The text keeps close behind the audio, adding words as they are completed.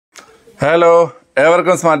Hello,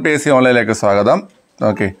 ഏവർക്കും smart P S C ഓൺലൈനിലേക്ക് സ്വാഗതം.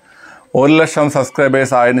 Okay, 1,00,000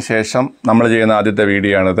 subscribers ആയതിനു ശേഷം നമ്മൾ ചെയ്യുന്ന ആദ്യത്തെ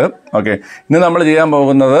വീഡിയോ ആണിത്. ഓക്കെ, ഇന്ന് നമ്മൾ ചെയ്യാൻ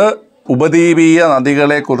പോകുന്നത് ഉപദ്വീപീയ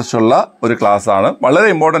നദികളെക്കുറിച്ചുള്ള ഒരു ക്ലാസ്സാണ്. വളരെ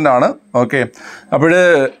ഇമ്പോർട്ടൻ്റ് ആണ്. ഓക്കെ, അപ്പോൾ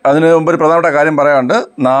അതിന് മുമ്പ് ഒരു പ്രധാനപ്പെട്ട കാര്യം പറയാനുണ്ട്.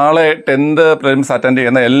 നാളെ 10th prelims അറ്റൻഡ്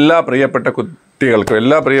ചെയ്യുന്ന എല്ലാ പ്രിയപ്പെട്ട കുട്ടികൾക്കും,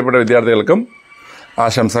 എല്ലാ പ്രിയപ്പെട്ട വിദ്യാർത്ഥികൾക്കും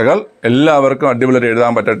ആശംസകൾ. എല്ലാവർക്കും അടിപൊളിയായിട്ട്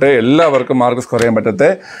എഴുതാൻ പറ്റട്ടെ, എല്ലാവർക്കും മാർക്ക് സ്കോർ ചെയ്യാൻ പറ്റട്ടെ,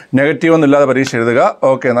 നെഗറ്റീവ് ഒന്നും ഇല്ലാതെ പരീക്ഷ എഴുതുക.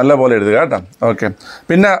 ഓക്കെ, നല്ല പോലെ എഴുതുക കേട്ടോ. ഓക്കെ,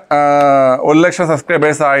 പിന്നെ 1,00,000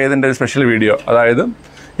 സബ്സ്ക്രൈബേഴ്സ് ആയതിൻ്റെ ഒരു സ്പെഷ്യൽ വീഡിയോ, അതായത്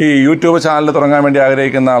ഈ യൂട്യൂബ് ചാനൽ തുടങ്ങാൻ വേണ്ടി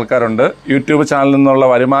ആഗ്രഹിക്കുന്ന ആൾക്കാരുണ്ട്. യൂട്യൂബ് ചാനലിൽ നിന്നുള്ള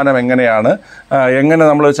വരുമാനം എങ്ങനെയാണ്, എങ്ങനെ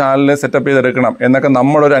നമ്മൾ ചാനൽ സെറ്റപ്പ് ചെയ്തെടുക്കണം എന്നൊക്കെ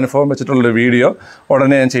നമ്മളൊരു അനുഭവം വെച്ചിട്ടുള്ളൊരു വീഡിയോ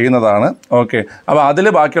ഉടനെ ഞാൻ ചെയ്യുന്നതാണ്. ഓക്കെ, അപ്പോൾ അതിൽ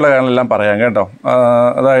ബാക്കിയുള്ള കാര്യങ്ങളെല്ലാം പറയാം കേട്ടോ.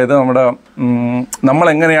 അതായത്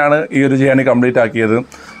നമ്മളെങ്ങനെയാണ് ഈ ഒരു ജേണി കംപ്ലീറ്റ് ആക്കിയത്,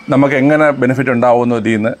 നമുക്ക് എങ്ങനെ ബെനിഫിറ്റ് ഉണ്ടാവുന്നു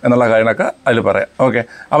ഇതിൽ നിന്ന് എന്നുള്ള കാര്യങ്ങളൊക്കെ അതിൽ പറയാം. ഓക്കെ,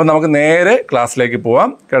 അപ്പം നമുക്ക് നേരെ ക്ലാസ്സിലേക്ക് പോവാം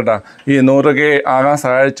കേട്ടോ. ഈ 100K ആകാൻ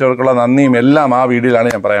സഹായിച്ചവർക്കുള്ള നന്ദിയും എല്ലാം ആ വീഡിയോയിലാണ്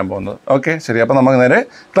ഞാൻ പറയാൻ പോകുന്നത്. ഓക്കെ, ശരി, അപ്പം നമുക്ക് നേരെ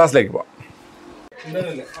ക്ലാസ്സിലേക്ക് പോവാം.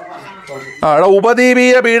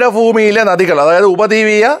 ഉപദ്വീപീയ പീഠഭൂമിയിലെ നദികൾ, അതായത്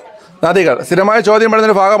ഉപദ്വീപീയ നദികൾ സ്ഥിരമായ ചോദ്യം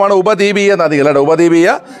പറയുന്നൊരു ഭാഗമാണ് ഉപദ്വീപീയ നദികൾ. ഉപദ്വീപീയ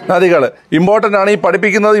നദികൾ ഇമ്പോർട്ടൻ്റ് ആണ്. ഈ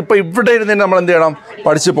പഠിപ്പിക്കുന്നത് ഇപ്പോൾ ഇവിടെ ഇരുന്ന് നമ്മൾ എന്ത് ചെയ്യണം,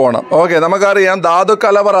 പഠിച്ചു പോകണം. ഓക്കെ, നമുക്കറിയാം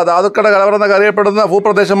ധാതുക്കലവറ, ധാതുക്കളുടെ കലവറ എന്നൊക്കെ അറിയപ്പെടുന്ന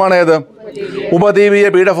ഭൂപ്രദേശമാണ് ഏത്? ഉപദ്വീപീയ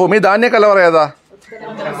പീഠഭൂമി. ധാന്യ കലവറ ഏതാ?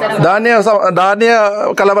 ധാന്യ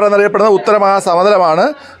കലവറ എന്നറിയപ്പെടുന്നത് ഉത്തര മഹാസമതലമാണ്.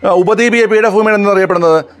 ഉപദ്വീപീയ പീഠഭൂമി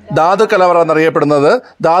എന്നറിയപ്പെടുന്നത് ധാതുക്കലവറ എന്നറിയപ്പെടുന്നത്.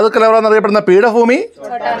 ധാതുക്കലവറ എന്നറിയപ്പെടുന്ന പീഠഭൂമി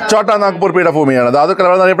ഛോട്ടാ നാഗ്പൂർ പീഠഭൂമിയാണ്.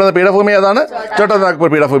 ധാതുക്കലവറ എന്നറിയപ്പെടുന്ന പീഠഭൂമി ഏതാണ്? ഛോട്ടാ നാഗ്പൂർ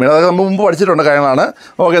പീഠഭൂമിയാണ്. അതൊക്കെ നമ്മൾ മുമ്പ് പഠിച്ചിട്ടുള്ള കാര്യങ്ങളാണ്.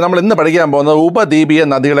 ഓക്കെ, നമ്മൾ ഇന്ന് പഠിക്കാൻ പോകുന്നത് ഉപദ്വീപീയ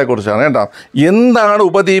നദികളെ കുറിച്ചാണ് കേട്ടോ. എന്താണ്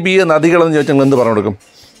ഉപദ്വീപീയ നദികളെന്ന് ചോദിച്ചാൽ നിങ്ങൾ എന്ത് പറഞ്ഞു കൊടുക്കും?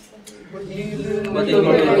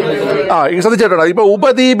 ശ്രദ്ധിച്ചിട്ടുണ്ടോ? ഇപ്പോൾ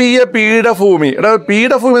ഉപദ്വീപീയ പീഠഭൂമി,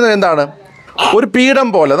 പീഠഭൂമി എന്താണ്? ഒരു പീഠം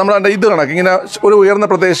പോലെ നമ്മൾ ഇത് കണക്ക് ഇങ്ങനെ ഒരു ഉയർന്ന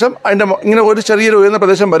പ്രദേശം, അതിൻ്റെ ഇങ്ങനെ ഒരു ചെറിയൊരു ഉയർന്ന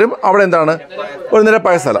പ്രദേശം വരും. അവിടെ എന്താണ്? ഒരു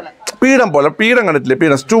നിരപ്പായ സ്ഥലം, പീഠം പോലെ. പീഠം കണ്ടിട്ടില്ലേ?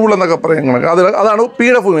 പീഠം, സ്റ്റൂൾ എന്നൊക്കെ പറയുന്നത് അതാണ്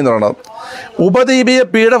പീഠഭൂമി എന്ന് പറയുന്നത്. ഉപദ്വീപീയ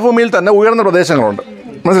പീഠഭൂമിയിൽ തന്നെ ഉയർന്ന പ്രദേശങ്ങളുണ്ട്.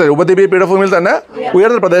 മനസ്സിലായി? ഉപദ്വീപീയ പീഠഭൂമിയിൽ തന്നെ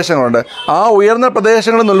ഉയർന്ന പ്രദേശങ്ങളുണ്ട്. ആ ഉയർന്ന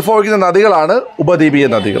പ്രദേശങ്ങളിൽ നിന്ന് ഉത്ഭവിക്കുന്ന നദികളാണ് ഉപദ്വീപീയ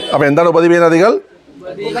നദികൾ. അപ്പോൾ എന്താണ് ഉപദ്വീപീയ നദികൾ?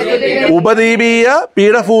 ഉപദ്വീപീയ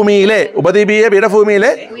പീഠഭൂമിയിലെ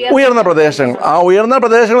ഉയർന്ന പ്രദേശങ്ങൾ. ആ ഉയർന്ന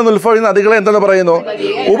പ്രദേശങ്ങളിൽ നിന്ന് ഉത്ഭവിക്കുന്ന നദികളെ എന്തെന്ന് പറയുന്നു?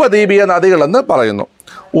 ഉപദ്വീപീയ നദികൾ എന്ന് പറയുന്നു.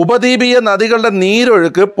 ഉപദ്വീപീയ നദികളുടെ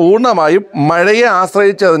നീരൊഴുക്ക് പൂർണ്ണമായും മഴയെ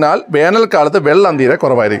ആശ്രയിച്ചതിനാൽ വേനൽക്കാലത്ത് വെള്ളം തീരെ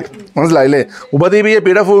കുറവായിരിക്കും. മനസ്സിലായില്ലേ? ഉപദ്വീപീയ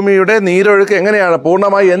പീഠഭൂമിയുടെ നീരൊഴുക്ക് എങ്ങനെയാണ്?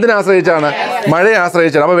 പൂർണ്ണമായി എന്തിനെ ആശ്രയിച്ചാണ്? മഴയെ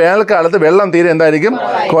ആശ്രയിച്ചാണ്. അപ്പോൾ വേനൽക്കാലത്ത് വെള്ളം തീരെ എന്തായിരിക്കും?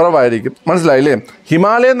 കുറവായിരിക്കും. മനസ്സിലായില്ലേ?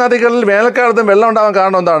 ഹിമാലയൻ നദികളിൽ വേനൽക്കാലത്തും വെള്ളം ഉണ്ടാകാൻ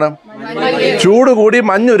കാരണം എന്താണ്? ചൂട് കൂടി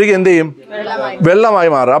മഞ്ഞുരുകി എന്ത് ചെയ്യും? വെള്ളമായി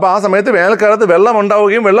മാറും. അപ്പോൾ ആ സമയത്ത് വേനൽക്കാലത്ത് വെള്ളം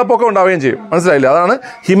ഉണ്ടാവുകയും വെള്ളപ്പൊക്കം ഉണ്ടാവുകയും ചെയ്യും. മനസ്സിലായില്ലേ? അതാണ്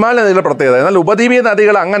ഹിമാലയ നദികളുടെ പ്രത്യേകത. എന്നാൽ ഉപദ്വീപീയ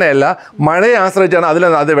നദികൾ അങ്ങനെയല്ല, മഴയെ ആശ്രയിച്ചാണ്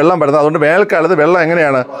അത് വെള്ളം വരുന്നത്. അതുകൊണ്ട് വേനൽക്കാലത്ത് വെള്ളം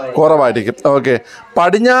എങ്ങനെയാണ്? കുറവായിരിക്കും. ഓക്കെ,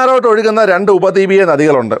 പടിഞ്ഞാറോട്ട് ഒഴുകുന്ന 2 ഉപദ്വീപീയ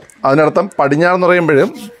നദികളുണ്ട്. അതിനർത്ഥം പടിഞ്ഞാറെന്ന് പറയുമ്പോഴും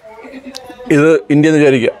ഇത് ഇന്ത്യ എന്ന്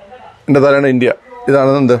വിചാരിക്കുക. എൻ്റെ തലയാണ് ഇന്ത്യ,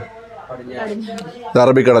 ഇതാണ് എന്ത്? ഇത്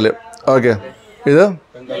അറബിക്കടൽ. ഓക്കെ, ഇത്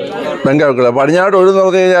ബംഗാൾ കടൽ. പടിഞ്ഞാറോട്ട് ഒഴുകുന്ന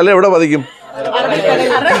പറഞ്ഞു കഴിഞ്ഞാൽ എവിടെ പതിക്കും?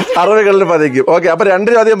 അറബിക്കടലിൽ പതിക്കും. ഓക്കെ, അപ്പോൾ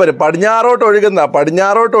 2 ചോദ്യം വരും. പടിഞ്ഞാറോട്ട്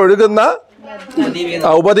ഒഴുകുന്ന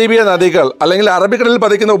ഉപദ്വീപീയ നദികൾ അല്ലെങ്കിൽ അറബിക്കടലിൽ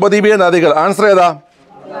പതിക്കുന്ന ഉപദ്വീപീയ നദികൾ. ആൻസർ ഏതാ?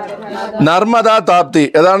 നർമ്മദ, താപ്തി.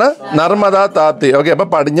 ഏതാണ്? നർമ്മദ, താപ്തി. ഓക്കെ, അപ്പൊ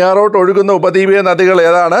പടിഞ്ഞാറോട്ട് ഒഴുകുന്ന ഉപദ്വീപീയ നദികൾ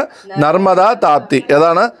ഏതാണ്? നർമ്മദ, താപ്തി.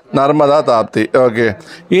 ഏതാണ്? നർമ്മദ, താപ്തി. ഓക്കെ,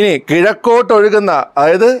 ഇനി കിഴക്കോട്ട് ഒഴുകുന്ന,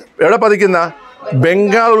 അതായത് എവിടെ പതിക്കുന്ന?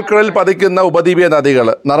 ബംഗാൾ ഉൾക്കടലിൽ പതിക്കുന്ന ഉപദ്വീപീയ നദികൾ.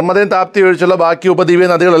 നർമ്മദയും താപ്തി ഒഴിച്ചുള്ള ബാക്കി ഉപദ്വീപീയ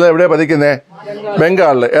നദികളെല്ലാം എവിടെയാണ് പതിക്കുന്നത്?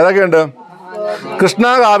 ബംഗാളിൽ. ഏതൊക്കെയുണ്ട്? കൃഷ്ണ,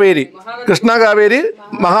 കാവേരി,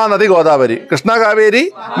 മഹാനദി, ഗോദാവരി. കൃഷ്ണ, കാവേരി,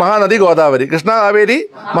 മഹാനദി,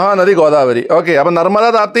 ഗോദാവരി. ഓക്കെ, അപ്പം നർമ്മദ,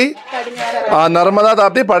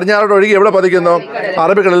 താപ്തി പടിഞ്ഞാറോട്ട് ഒഴുകി എവിടെ പതിക്കുന്നു?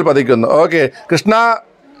 അറബിക്കടലിൽ പതിക്കുന്നു. ഓക്കെ, കൃഷ്ണ,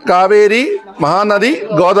 കാവേരി, മഹാനദി,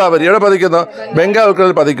 ഗോദാവരി എവിടെ പതിക്കുന്നു? ബംഗാൾ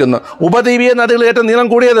ഉൾക്കടലിൽ പതിക്കുന്നു. ഉപദ്വീപീയ നദികളിൽ ഏറ്റവും നീളം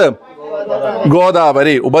കൂടിയത്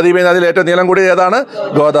ഗോദാവരി. ഉപദ്വീപീയ നദിയിൽ ഏറ്റവും നീളം കൂടിയത് ഏതാണ്?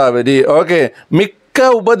 ഗോദാവരി. ഓക്കെ, മിക്ക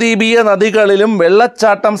ഉപദ്വീപീയ നദികളിലും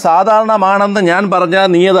വെള്ളച്ചാട്ടം സാധാരണമാണെന്ന് ഞാൻ പറഞ്ഞാൽ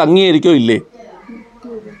നീ അത് അംഗീകരിക്കോ ഇല്ലേ?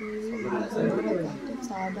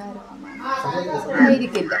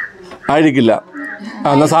 ആയിരിക്കില്ല,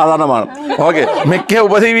 എന്നാൽ സാധാരണമാണ്. ഓക്കെ, മിക്ക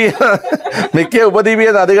ഉപദ്വീപീയ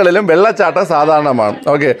നദികളിലും വെള്ളച്ചാട്ടം സാധാരണമാണ്.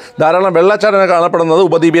 ഓക്കെ, ധാരാളം വെള്ളച്ചാട്ടങ്ങൾ കാണപ്പെടുന്നത്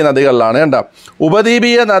ഉപദ്വീപീയ നദികളിലാണ്. കേട്ടോ,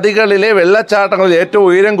 ഉപദ്വീപീയ നദികളിലെ വെള്ളച്ചാട്ടങ്ങളിൽ ഏറ്റവും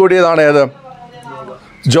ഉയരം കൂടിയതാണ് ഏത്?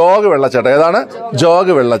 ജോഗ് വെള്ളച്ചാട്ടം. ഏതാണ്?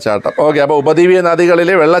 ജോഗ് വെള്ളച്ചാട്ടം. ഓക്കെ, അപ്പോൾ ഉപദ്വീപീയ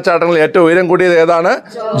നദികളിലെ വെള്ളച്ചാട്ടങ്ങളിൽ ഏറ്റവും ഉയരം കൂടിയത് ഏതാണ്?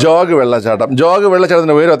 ജോഗ് വെള്ളച്ചാട്ടം. ജോഗ്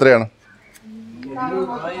വെള്ളച്ചാട്ടത്തിൻ്റെ ഉയരം എത്രയാണ്?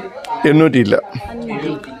 800 ഇല്ല,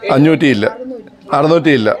 500 ഇല്ല,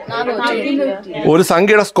 600 ഇല്ല. ഒരു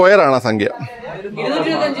സംഖ്യയുടെ സ്ക്വയർ ആണ് ആ സംഖ്യ.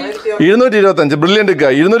 225. ബ്രില്യൻ്റ്.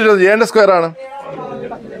 225 ഏൻ്റെ സ്ക്വയർ ആണ്?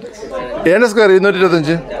 ഏൻ്റെ സ്ക്വയർ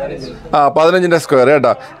 225? 15ൻ്റെ സ്ക്വയർ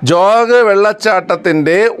കേട്ടോ. ജോഗ്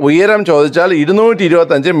വെള്ളച്ചാട്ടത്തിൻ്റെ ഉയരം ചോദിച്ചാൽ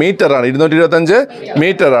 225 മീറ്റർ ആണ്. 225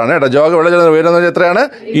 മീറ്റർ ആണ് കേട്ടോ. ജോഗ് വെള്ളച്ചാട്ടത്തിൻ്റെ ഉയരം എന്ന് വെച്ചാൽ എത്രയാണ്?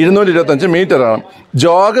 225 മീറ്റർ ആണ്.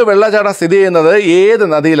 ജോഗ് വെള്ളച്ചാട്ടം സ്ഥിതി ചെയ്യുന്നത് ഏത്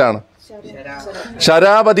നദിയിലാണ്?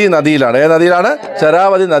 ശരാവതി നദിയിലാണ്. ഏത് നദിയിലാണ്?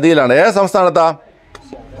 ശരാവതി നദിയിലാണ്. ഏത് സംസ്ഥാനത്താ?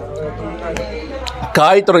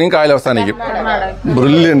 കായ് തുടങ്ങി കായൽ അവസാനിക്കും.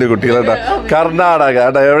 ബ്രില്യൻ്റ് കുട്ടികൾ കേട്ടോ. കർണാടക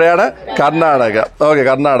കേട്ടോ. എവിടെയാണ്? കർണാടക. ഓക്കെ,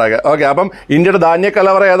 കർണാടക. ഓക്കെ, അപ്പം ഇന്ത്യയുടെ ധാന്യ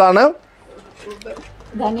കലവറ ഏതാണ്?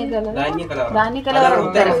 ധാന്യ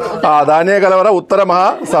കലവറ ഉത്തര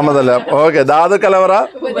മഹാസമതലം. ഓക്കെ, ധാതു കലവറ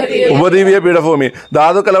ഉപദ്വീപീയ പീഠഭൂമി.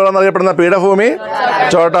 ധാതു കലവറ എന്നറിയപ്പെടുന്ന പീഠഭൂമി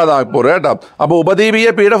ഛോട്ടാ നാഗ്പൂർ കേട്ടോ. അപ്പോൾ ഉപദ്വീപീയ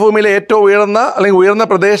പീഠഭൂമിയിലെ ഏറ്റവും ഉയർന്ന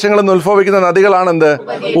പ്രദേശങ്ങളിൽ നിന്ന് ഉത്ഭവിക്കുന്ന നദികളാണ് എന്ത്?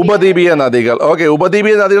 ഉപദ്വീപീയ നദികൾ. ഓക്കെ,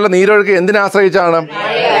 ഉപദ്വീപീയ നദികളുടെ നീരൊഴുക്ക് എന്തിനെ ആശ്രയിച്ചാണ്?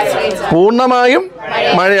 പൂർണ്ണമായും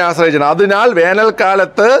മഴയെ ആശ്രയിച്ചാണ്. അതിനാൽ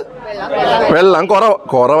വേനൽക്കാലത്ത് വെള്ളം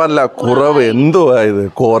കുറവ്. എന്തുവാ ഇത്?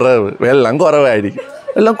 വെള്ളം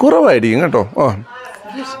കുറവായിരിക്കും കേട്ടോ.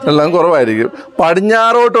 വെള്ളം കുറവായിരിക്കും.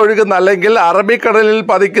 പടിഞ്ഞാറോട്ട് ഒഴുകുന്ന അല്ലെങ്കിൽ അറബിക്കടലിൽ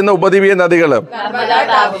പതിക്കുന്ന ഉപദ്വീപീയ നദികൾ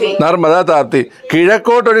നർമ്മദ, താപ്തി.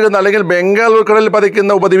 കിഴക്കോട്ട് ഒഴുകുന്ന അല്ലെങ്കിൽ ബംഗാൾ ഉൾക്കടലിൽ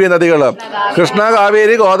പതിക്കുന്ന ഉപദ്വീപീയ നദികൾ കൃഷ്ണ,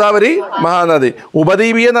 കാവേരി, ഗോദാവരി, മഹാനദി.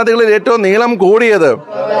 ഉപദ്വീപീയ നദികളിൽ ഏറ്റവും നീളം കൂടിയത്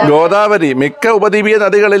ഗോദാവരി. മിക്ക ഉപദ്വീപീയ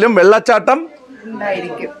നദികളിലും വെള്ളച്ചാട്ടം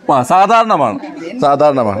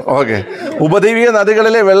സാധാരണമാണ്. ഓക്കെ, ഉപദ്വീപീയ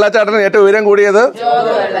നദികളിലെ വെള്ളച്ചാട്ടത്തിന് ഏറ്റവും ഉയരം കൂടിയത്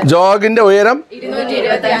ജോഗിന്റെ ഉയരം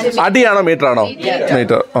അടിയാണോ മീറ്റർ ആണോ?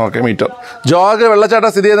 മീറ്റർ. Okay, metre. ജോഗ്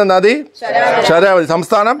വെള്ളച്ചാട്ടം സ്ഥിതി ചെയ്യുന്ന നദി ശരാവതി.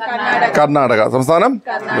 സംസ്ഥാനം കർണാടക.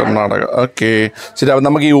 ഓക്കെ, ശരി. അപ്പം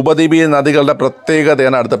നമുക്ക് ഈ ഉപദ്വീപീയ നദികളുടെ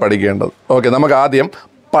പ്രത്യേകതയാണ് അടുത്ത് പഠിക്കേണ്ടത്. ഓക്കെ, നമുക്ക് ആദ്യം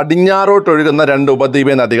പടിഞ്ഞാറോട്ട് ഒഴുകുന്ന 2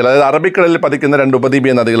 ഉപദ്വീപീയ നദികൾ, അതായത് അറബിക്കടലിൽ പതിക്കുന്ന 2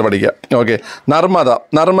 ഉപദ്വീപീയ നദികൾ പഠിക്കുക. ഓക്കെ,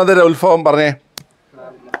 നർമ്മദയുടെ ഉത്ഭവം പറഞ്ഞേ.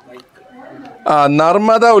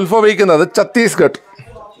 നർമ്മദ ഉത്ഭവിക്കുന്നത്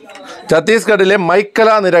ഛത്തീസ്ഗഡിലെ മൈക്കല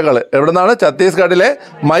നിരകൾ. എവിടെ നിന്നാണ്? ഛത്തീസ്ഗഡിലെ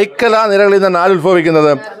മൈക്കല നിരകളിൽ നിന്നാണ് ആര്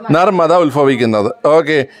ഉത്ഭവിക്കുന്നത്? നർമ്മദ ഉത്ഭവിക്കുന്നത്.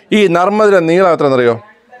 ഓക്കെ, ഈ നർമ്മദയുടെ നീളം എത്ര എന്നറിയോ?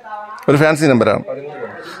 ഒരു ഫാൻസി നമ്പറാണ്.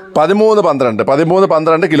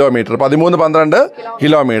 13-12 കിലോമീറ്റർ. 13-12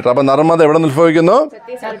 കിലോമീറ്റർ. അപ്പം നർമ്മദ എവിടെ നിന്ന് ഉത്ഭവിക്കുന്നു?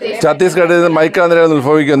 ഛത്തീസ്ഗഡിൽ നിന്ന് മൈക്കല നിരകളിൽ നിന്ന്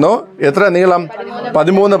ഉത്ഭവിക്കുന്നു. എത്ര നീളം?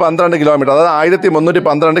 13-12 കിലോമീറ്റർ, അതായത്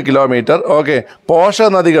 1312 കിലോമീറ്റർ. ഓക്കെ, പോഷക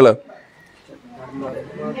നദികൾ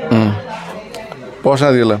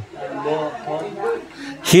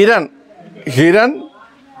ഹിരൺ,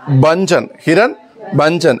 ബഞ്ചൻ.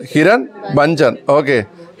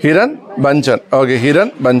 ഓക്കെ, ഹിരൺ,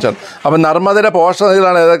 ബഞ്ചൻ. അപ്പം നർമ്മദയുടെ പോഷക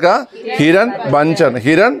നദികളാണ് ഏതൊക്കെ? ഹിരൺ,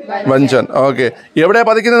 ബഞ്ചൻ. ഓക്കെ, എവിടെയാ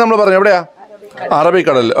പതിക്കുന്നത് നമ്മൾ പറഞ്ഞു? എവിടെയാ?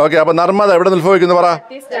 അറബിക്കടലിൽ. ഓക്കെ, അപ്പൊ നർമ്മദ എവിടെ നിന്ന് ഉത്ഭവിക്കുന്നു? പറ.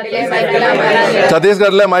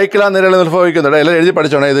 ഛത്തീസ്ഗഡിലെ മൈക്കല നിരകളിൽ നിന്ന് ഉത്ഭവിക്കുന്നത്. എല്ലാം എഴുതി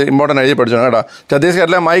പഠിച്ചോണേ, ഇത് ഇമ്പോർട്ടൻ്റ് എഴുതി പഠിച്ചോണം കേട്ടോ.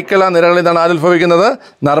 ഛത്തീസ്ഗഡിലെ മൈക്കല നിരകളിൽ നിന്നാണ് ആര് ഉത്ഭവിക്കുന്നത്?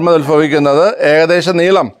 നർമ്മദ ഉത്ഭവിക്കുന്നത്. ഏകദേശം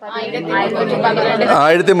നീളം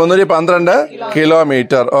 1312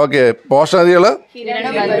 കിലോമീറ്റർ. ഓക്കെ, പോഷക നദികൾ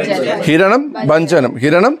ഹിരണും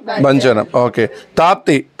ബഞ്ചനും. ഓക്കെ,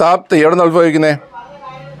 താപ്തി എവിടെ നിന്ന് ഉത്ഭവിക്കുന്നേ?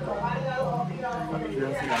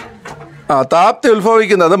 താപ്തി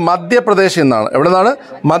ഉത്ഭവിക്കുന്നത് മധ്യപ്രദേശിൽ നിന്നാണ്. എവിടെ നിന്നാണ്?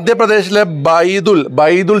 മധ്യപ്രദേശിലെ ബൈദുൽ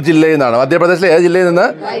ജില്ലയിൽ നിന്നാണ്. മധ്യപ്രദേശിലെ ഏത് ജില്ലയിൽ നിന്ന്?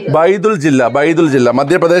 ബൈദുൽ ജില്ല.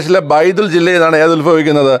 മധ്യപ്രദേശിലെ ബൈദുൽ ജില്ലയിൽ നിന്നാണ് ഏത്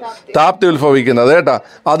ഉത്ഭവിക്കുന്നത്? താപ്തി ഉത്ഭവിക്കുന്നത് കേട്ടോ.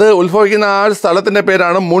 അത് ഉത്ഭവിക്കുന്ന ആ സ്ഥലത്തിന്റെ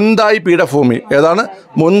പേരാണ് മുണ്ടായി പീഠഭൂമി. ഏതാണ്?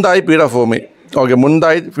 മുണ്ടായി പീഠഭൂമി. ഓക്കെ,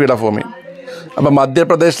 മുണ്ടായി പീഠഭൂമി. അപ്പം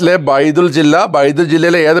മധ്യപ്രദേശിലെ ബൈദുൽ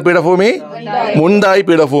ജില്ലയിലെ ഏത് പീഠഭൂമി? മുണ്ടായി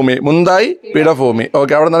പീഠഭൂമി.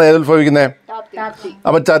 ഓക്കെ, അവിടെ നിന്നാണ് ഏത് ഉത്ഭവിക്കുന്നത്?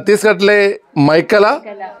 അപ്പൊ ഛത്തീസ്ഗഡിലെ മൈക്കല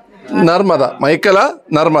നർമ്മദ.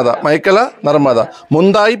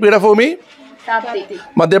 മുണ്ടായി പീഠഭൂമി.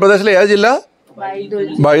 മധ്യപ്രദേശിലെ ഏത് ജില്ല?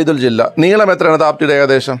 ബൈദുൽ ജില്ല. നീളം എത്രയാണ് താപ്തിയുടെ?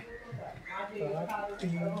 ഏകദേശം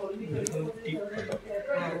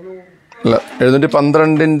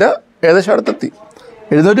 712 ഏകദേശം അടുത്തെത്തി.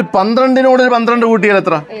 712 ഒരു 12 കൂട്ടിയാൽ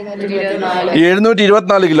എത്ര?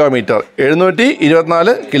 724 കിലോമീറ്റർ.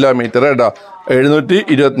 724 കിലോമീറ്റർ കേട്ടോ.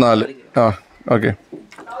 724. Okay,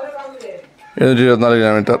 724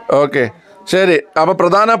 kilometre. ഓക്കെ, ശരി. അപ്പൊ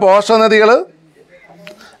പ്രധാന പോഷക നദികൾ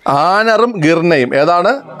ആനറും ഗിർണയും.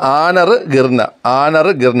 ഏതാണ്? ആനറ്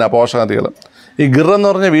ഗിർണ പോഷക നദികൾ. ഈ ഗിർ എന്ന്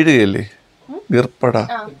പറഞ്ഞ വീഴുകയല്ലേ? ഗിർപ്പട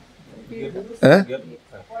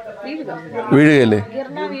വീഴുകയല്ലേ?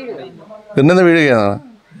 ഗിർണെന്ന് വീഴുകയാണ്.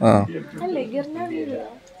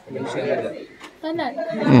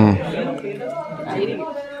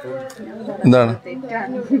 എന്താണ്?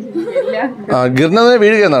 ഗിർണെന്ന്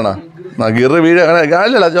വീഴുക എന്നാണ്. ഗിർ വീഴുക അങ്ങനെ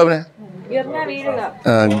അല്ലല്ലോ ജോബിനെ.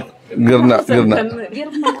 ഗിർണ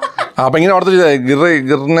അപ്പം ഇങ്ങനെ ഓർത്ത്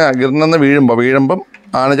ഗിർണെന്ന് വീഴുമ്പം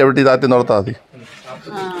ആന ചവിട്ടി താത്തി നോർത്താൽ മതി.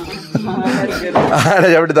 ആന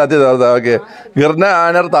ചവിട്ടി താത്തി നോർത്താൽ. Okay. ഗിർണ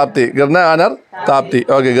ആനർ Tapti. ഗിർണ ആനർ Tapti.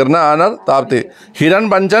 Okay. ഗിർണ ആനർ Tapti. Hiran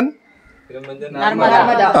Panchan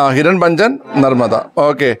Hiran Panchan Narmada.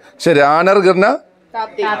 Okay ശരി. ആനർ ഗിർണ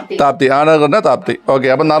താപ്തി. ആനർ ഗിർണ താപ്തി. ഓക്കെ.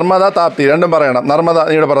 അപ്പൊ നർമ്മദ താപ്തി രണ്ടും പറയണം. നർമ്മദ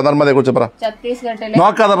നീടെ പറ. നർമ്മദയെ കുറിച്ച് പറ.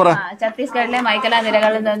 നോക്കാതെ പറ. ഛത്തീസ്ഗഡിലെ മൈക്കല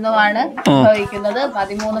നിരകളിൽ നിന്നുമാണ് ഉത്ഭവിക്കുന്നത്.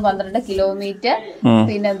 13-12 കിലോമീറ്റർ.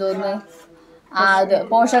 പിന്നെ തോന്നുന്നു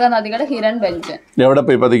പോഷക നദികൾ ഹിരൺ ബെൽജൻ. എവിടെ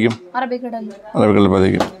പോയി പതിക്കും? അറബിക്കടലിൽ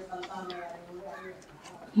പതിക്കും.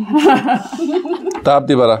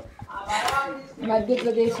 താപ്തി പറ.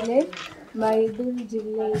 മധ്യപ്രദേശിലെ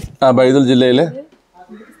ബൈദുൽ ജില്ലയിലെ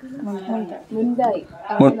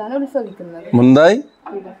മുന്തായി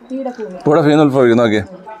പീഠഭൂമി ഉത്ഭവിക്കുന്നു. ഓക്കെ.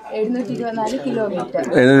 724 കിലോമീറ്റർ.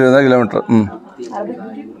 724 കിലോമീറ്റർ.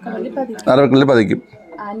 അറബിക്കടലിൽ പതിക്കും.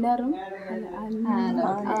 ആനർ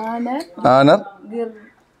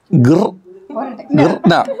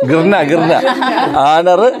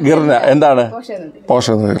ആനർ ഗിർണ എന്താണ്?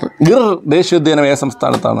 പോഷക നദികൾ. ഗിർ ദേശീയോദ്യാനം ഏത്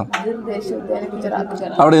സംസ്ഥാനത്താണ്?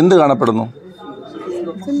 അവിടെ എന്ത് കാണപ്പെടുന്നു?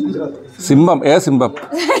 സിംഹം. ഏത് സിംഹം?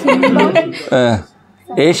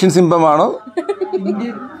 ഏഷ്യൻ സിംഹമാണോ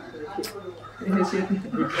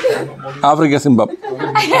ആഫ്രിക്ക സിംഹം?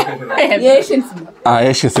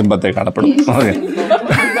 ഏഷ്യൻ സിംഹത്തെ കാണപ്പെടും. ഓക്കെ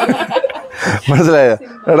മനസ്സിലായോ?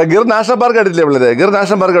 എടാ ഗിർ നാഷണൽ പാർക്ക് ആയിട്ടില്ലേ പിള്ളേരെ? ഗിർ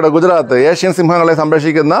നാഷണൽ പാർക്ക് കേട്ടോ ഗുജറാത്ത്. ഏഷ്യൻ സിംഹങ്ങളെ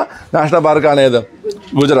സംരക്ഷിക്കുന്ന നാഷണൽ പാർക്കാണ് ഏത്?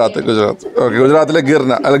 ഗുജറാത്ത്. ഓക്കെ. ഗുജറാത്തിലെ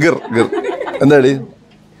ഗിർന അല്ല ഗിർ എന്താടി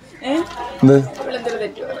എന്ത്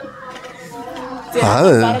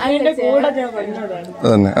അത്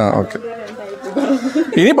തന്നെ. ഓക്കെ.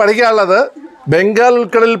 ഇനി പഠിക്കാനുള്ളത് ബംഗാൾ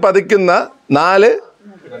ഉൾക്കടലിൽ പതിക്കുന്ന 4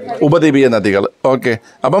 ഉപദ്വീപീയ നദികൾ. ഓക്കെ.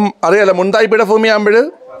 അപ്പം അറിയാലോ മുന്തായി പീഠഭൂമി ആകുമ്പോൾ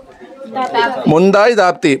മുന്തായി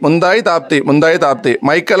താപ്തി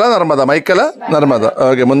മൈക്കല നർമ്മദ.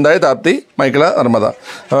 ഓക്കെ. മുന്തായി താപ്തി മൈക്കല നർമ്മദ.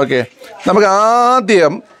 ഓക്കെ. നമുക്ക്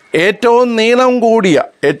ആദ്യം ഏറ്റവും നീളം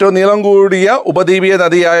കൂടിയ ഉപദ്വീപീയ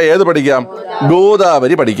നദിയായ ഏത് പഠിക്കാം?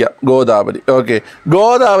 ഗോദാവരി പഠിക്കാം. ഗോദാവരി. ഓക്കെ.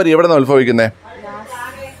 ഗോദാവരി എവിടെ നിന്ന് ഉത്ഭവിക്കുന്നത്?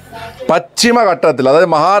 പശ്ചിമഘട്ടത്തിൽ, അതായത്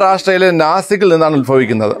മഹാരാഷ്ട്രയിലെ നാസിക്കിൽ നിന്നാണ്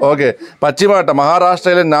ഉത്ഭവിക്കുന്നത്. ഓക്കെ. പശ്ചിമഘട്ടം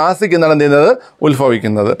മഹാരാഷ്ട്രയിലെ നാസിക് എന്നാണ് എന്ത് ചെയ്യുന്നത്?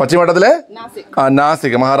 ഉത്ഭവിക്കുന്നത്. പശ്ചിമഘട്ടത്തിലെ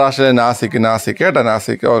നാസിക്. മഹാരാഷ്ട്രയിലെ നാസിക് കേട്ടോ.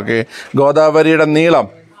 നാസിക്. ഓക്കെ. ഗോദാവരിയുടെ നീളം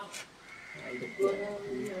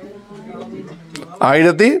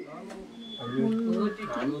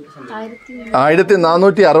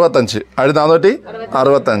 1465. 1465.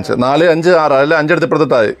 4, 5, 6 അല്ല 5 എടുത്ത്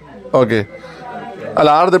ഇപ്പുറത്തിട്ടായി. ഓക്കെ. അല്ല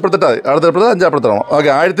 6 ഇപ്പുറത്തിട്ടായി. 6 ഇപ്പുറത്ത് 5 അപ്പുറത്തിടണം. ഓക്കെ.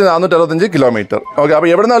 1465 കിലോമീറ്റർ. ഓക്കെ. അപ്പൊ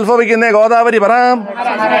എവിടെ നിന്ന് ഉത്ഭവിക്കുന്നത് ഗോദാവരി? പറയാം.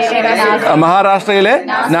 മഹാരാഷ്ട്രയിലെ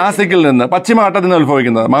നാസിക്കിൽ നിന്ന്. പശ്ചിമഘട്ടത്തിൽ നിന്ന്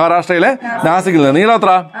ഉത്ഭവിക്കുന്നത് മഹാരാഷ്ട്രയിലെ നാസിക്കിൽ നിന്ന്. നീളം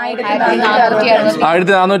എത്ര?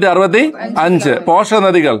 1465. പോഷക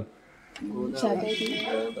നദികൾ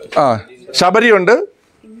ശബരിയുണ്ട്,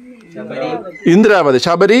 ഇന്ദ്രാവതി.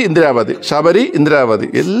 ശബരി ഇന്ദ്രാവതി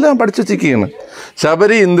എല്ലാം പഠിച്ചു വെച്ചിരിക്കുകയാണ്.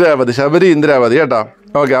 ശബരി ഇന്ദ്രാവതി കേട്ടോ.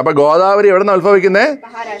 ഓക്കെ. അപ്പൊ ഗോദാവരി എവിടെ നിന്നാണ് ഉത്ഭവിക്കുന്നത്?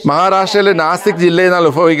 മഹാരാഷ്ട്രയിലെ നാസിക് ജില്ലയിൽ നിന്നാണ്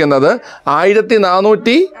ഉത്ഭവിക്കുന്നത്.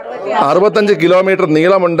 1465 കിലോമീറ്റർ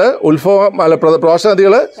നീളമുണ്ട്. പോഷക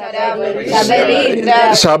നദികൾ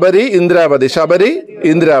ശബരി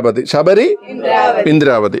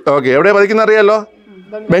ഇന്ദ്രാവതി. ഓക്കെ. എവിടെ പതിക്കുന്ന അറിയാലോ?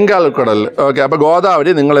 ബംഗാൾ ഉൾക്കടലിൽ. ഓക്കെ. അപ്പൊ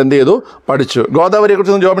ഗോദാവരി നിങ്ങൾ എന്ത് ചെയ്തു? പഠിച്ചു. ഗോദാവരിയെ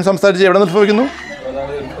കുറിച്ച് ജോബിൻ സംസാരിച്ച് എവിടെ നിന്ന് ഉത്ഭവിക്കുന്നു?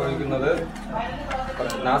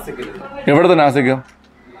 എവിടുത്തെ നാസിക്?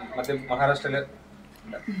 മഹാരാഷ്ട്ര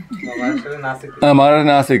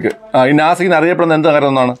നാസിക്. ഈ നാസിക്കിന് അറിയപ്പെടുന്ന എന്ത് നഗരം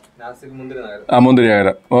എന്നാണ്? മുന്തിരി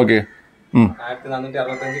നഗരം. ഓക്കെ.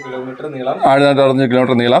 1465 കിലോമീറ്റർ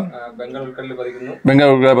നീളം. ബംഗാൾ ഉൾക്കടലിൽ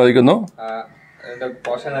പതിക്കുന്നു.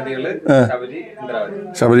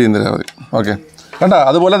 ശബരി ഇന്ദ്രാവതി. ഓക്കെ. കണ്ട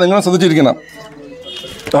അതുപോലെ നിങ്ങൾ ശ്രദ്ധിച്ചിരിക്കണം.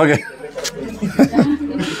 ഓക്കെ.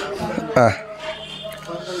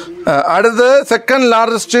 അടുത്തത് സെക്കൻഡ്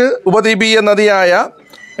ലാർജസ്റ്റ് ഉപദ്വീപീയ നദിയായ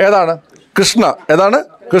ഏതാണ്? കൃഷ്ണ.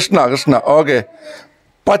 ഓക്കെ.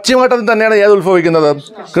 പശ്ചിമഘട്ടത്തിൽ തന്നെയാണ് ഏത് ഉത്ഭവിക്കുന്നത്?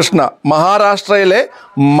 കൃഷ്ണ. മഹാരാഷ്ട്രയിലെ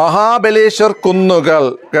മഹാബലേശ്വർ കുന്നുകൾ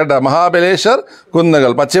കേട്ടോ.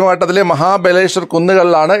 പശ്ചിമഘട്ടത്തിലെ മഹാബലേശ്വർ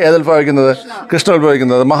കുന്നുകളിലാണ് ഏത് ഉത്ഭവിക്കുന്നത്? കൃഷ്ണൻ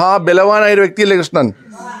ഉത്ഭവിക്കുന്നത്. മഹാബലവാനായ ഒരു വ്യക്തിയല്ലേ കൃഷ്ണൻ?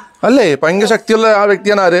 അല്ലേ? ഭയങ്കര ശക്തിയുള്ള ആ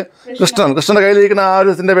വ്യക്തിയാണ് ആര്? കൃഷ്ണന്റെ കയ്യിലിരിക്കുന്ന ആ ഒരു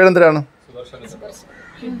പേരെന്തിനാണ്?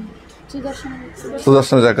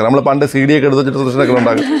 സുദർശന ചക്രം. നമ്മൾ പണ്ട് CD ഒക്കെ എടുത്ത് വെച്ചിട്ട് സുദർശന ചക്രം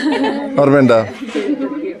ഉണ്ടാകും. ഓർമ്മയുണ്ടോ?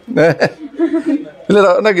 ഇല്ല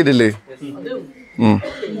ഉണ്ടാക്കിയിട്ടില്ലേ?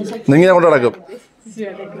 നിങ്ങൾ കൊണ്ട് നടക്കും.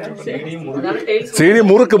 CD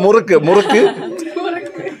മുറുക്ക്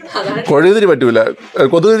കൊഴുതിരി പറ്റൂല.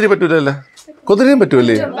 കൊതുകുതിരി പറ്റൂലല്ല. കൊതുകിനും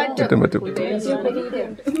പറ്റൂല്ലേ? പറ്റും.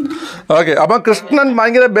 ഓക്കെ. അപ്പം കൃഷ്ണൻ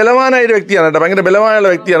ഭയങ്കര ബലവാനായ ഒരു വ്യക്തിയാണ് കേട്ടോ, ഭയങ്കര ബലവാനുള്ള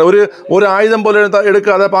വ്യക്തിയാണ്. ഒരു ആയുധം പോലെ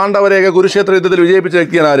എടുക്കാതെ പാണ്ഡവരെയൊക്കെ കുരുക്ഷേത്ര യുദ്ധത്തിൽ വിജയിപ്പിച്ച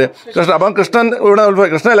വ്യക്തിയാണ് ആര്? കൃഷ്ണൻ. അപ്പം കൃഷ്ണൻ ഇവിടെ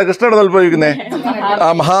കൃഷ്ണൻ ഉത്ഭവിക്കുന്നേ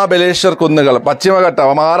മഹാബലേശ്വർ കുന്നുകൾ, പശ്ചിമഘട്ട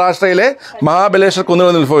മഹാരാഷ്ട്രയിലെ മഹാബലേശ്വർ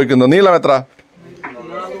കുന്നുകൾ ഉത്ഭവിക്കുന്നു. നീളം എത്ര?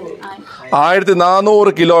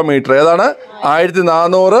 1400 കിലോമീറ്റർ. ഏതാണ്?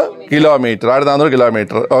 1400 കിലോമീറ്റർ. 1400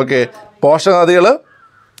 കിലോമീറ്റർ. ഓക്കെ. പോഷക നദികൾ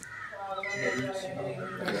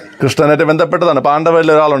കൃഷ്ണനായിട്ട് ബന്ധപ്പെട്ടതാണ്. പാണ്ഡവരിൽ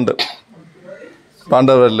ഒരാളുണ്ട്,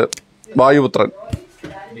 പാണ്ഡവരിൽ വായുപുത്രൻ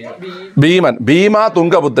ഭീമൻ. ഭീമ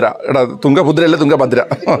തുംഗഭദ്ര. എടാ തുംഗഭദ്ര അല്ലേ, തുംഗഭദ്ര.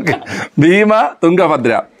 ഓക്കെ. ഭീമ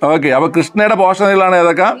തുംഗഭദ്ര. ഓക്കെ. അപ്പൊ കൃഷ്ണയുടെ പോഷക നദികളാണ്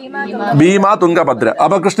ഏതൊക്കെ? ഭീമ തുംഗഭദ്ര.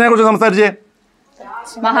 അപ്പൊ കൃഷ്ണനെ കുറിച്ച് സംസാരിച്ചേ.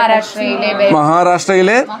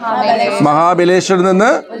 മഹാരാഷ്ട്രയിലെ മഹാബലേശ്വരിൽ നിന്ന്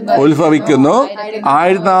ഉത്ഭവിക്കുന്നു.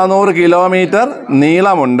 1400 കിലോമീറ്റർ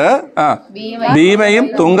നീളമുണ്ട്. ഭീമയും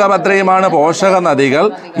തുംഗഭദ്രയുമാണ് പോഷക നദികൾ.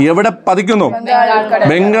 എവിടെ പതിക്കുന്നു?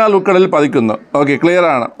 ബംഗാൾ ഉൾക്കടലിൽ പതിക്കുന്നു. ഓക്കെ, ക്ലിയർ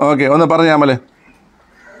ആണ്. ഓക്കെ, ഒന്ന് പറഞ്ഞാമല്ലേ.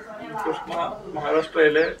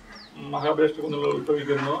 മഹാരാഷ്ട്രയിലെ മഹാബലേശ്വർ കുന്നുകളിൽ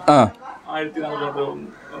ഉത്ഭവിക്കുന്നു. 1400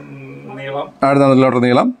 കിലോമീറ്റർ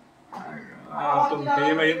നീളം.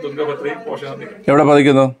 ഭീമയും തുംഗഭദ്രയും പോഷക നദികൾ എവിടെ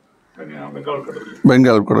പതിക്കുന്നു?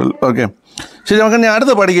 ബംഗാൾ ഉൾക്കടലിൽ. ഓക്കെ, ശരി. നമുക്ക് ഇനി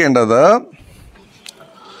അടുത്ത് പഠിക്കേണ്ടത്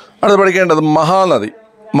മഹാനദി.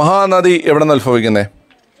 മഹാനദി എവിടെ നിന്ന് ഉത്ഭവിക്കുന്നത്?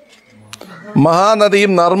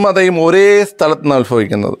 മഹാനദിയും നർമ്മദയും ഒരേ സ്ഥലത്ത് നിന്ന്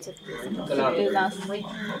ഉത്ഭവിക്കുന്നത്.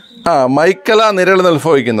 മൈക്കല നിരകളിൽ നിന്ന്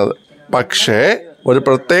ഉത്ഭവിക്കുന്നത്. പക്ഷേ ഒരു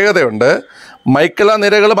പ്രത്യേകതയുണ്ട്. മൈക്കല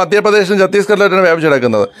നിരകൾ മധ്യപ്രദേശിലും ഛത്തീസ്ഗഡിലായിട്ടാണ് വ്യാപിച്ചു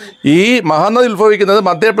കിടക്കുന്നത്. ഈ മഹാനദി ഉത്ഭവിക്കുന്നത്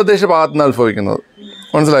മധ്യപ്രദേശ് ഭാഗത്തു നിന്നാണ് ഉത്ഭവിക്കുന്നത്.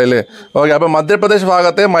 മനസ്സിലായില്ലേ? ഓക്കെ. അപ്പം മധ്യപ്രദേശ്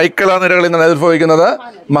ഭാഗത്തെ മൈക്കല നിരകളിൽ നിന്നാണ് ഉത്ഭവിക്കുന്നത്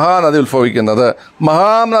മഹാനദി ഉത്ഭവിക്കുന്നത്.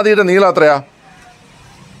 മഹാനദിയുടെ നീളം എത്രയാ?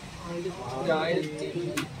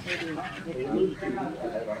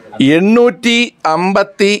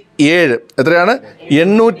 857. എത്രയാണ്?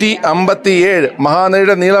 857.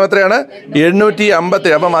 മഹാനദിയുടെ നീളം എത്രയാണ്?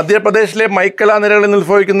 857. അപ്പം മധ്യപ്രദേശിലെ മൈക്കല നിരകളിൽ നിന്ന്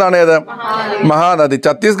ഉത്ഭവിക്കുന്നതാണ് ഏത്? മഹാനദി.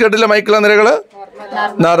 ഛത്തീസ്ഗഡിലെ മൈക്കല നിരകൾ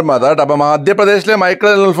നർമ്മദ. അപ്പം മധ്യപ്രദേശിലെ മൈക്കല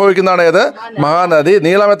നിരകളിൽ ഉത്ഭവിക്കുന്നതാണ് ഏത്? മഹാനദി.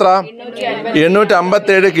 നീളം എത്ര?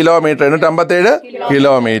 857 കിലോമീറ്റർ. 857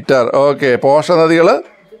 കിലോമീറ്റർ. ഓക്കെ. പോഷക നദികൾ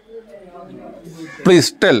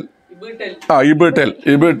പ്ലീസ് ടെൽ. ഇബിടെൽ.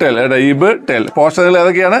 പോഷകങ്ങൾ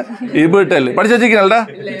ഏതൊക്കെയാണ്? ഇബിടെൽ. പഠിച്ചു വെച്ചിരിക്കണല്ടാ.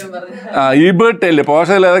 ഇബിടെൽ.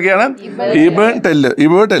 പോഷകങ്ങൾ ഏതൊക്കെയാണ്? ഇബിടെൽ.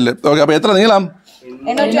 ഓക്കെ. അപ്പൊ എത്ര നീളം?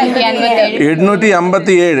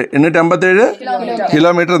 857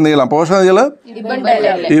 കിലോമീറ്റർ നീളം. പോഷക നദികള്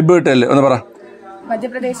ഇബിടെൽ. ഒന്ന് പറ.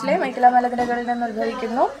 മധ്യപ്രദേശിലെ മൈക്കല മലനിരകളിൽ നിന്ന്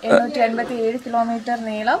ഉത്ഭവിക്കുന്നു. 857 കിലോമീറ്റർ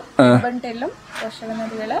നീളം. പോഷക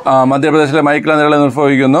നദികള് മധ്യപ്രദേശിലെ മൈക്കല നിരകളിൽ നിന്ന്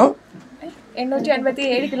ഉത്ഭവിക്കുന്നു.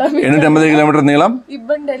 857 കിലോമീറ്റർ നീളം.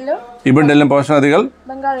 ഇബിടെല്ലും പോഷക നദികൾ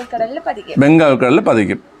ബംഗാൾ ഉൾക്കടലിൽ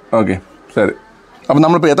പതിക്കും. ഓക്കെ, ശരി. അപ്പം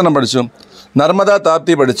നമ്മളിപ്പോൾ എത്രണ്ണം പഠിച്ചു? നർമ്മദ,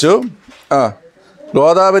 താപ്തി പഠിച്ചു.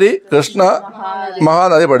 ഗോദാവരി, കൃഷ്ണ,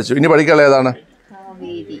 മഹാനദി പഠിച്ചു. ഇനി പഠിക്കാനുള്ള ഏതാണ്?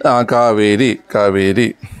 കാവേരി.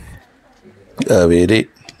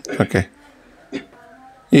 ഓക്കെ.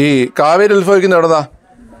 ഈ കാവേരി ഉത്ഭവിക്കുന്ന എവിടെന്നാ?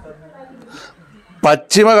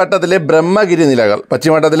 പശ്ചിമഘട്ടത്തിലെ ബ്രഹ്മഗിരി നിലകൾ.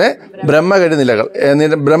 ബ്രഹ്മഗിരി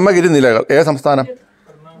നിലകൾ ഏത് സംസ്ഥാനം?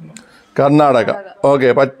 കർണാടക. ഓക്കെ.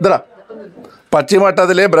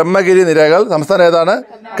 പശ്ചിമഘട്ടത്തിലെ ബ്രഹ്മഗിരി നിരകൾ സംസ്ഥാനം ഏതാണ്?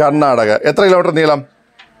 കർണാടക. എത്ര കിലോമീറ്റർ നീളം?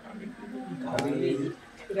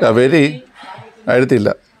 കാവേരി 1000 ഇല്ല,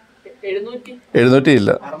 700 ഇല്ല,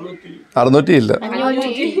 600 ഇല്ല,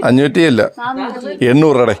 500 ഇല്ല,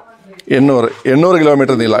 800. 800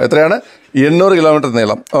 കിലോമീറ്റർ നീളം. എത്രയാണ്? 800 കിലോമീറ്റർ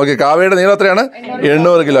നീളം. ഓക്കെ. കാവേരിയുടെ നീളം എത്രയാണ്?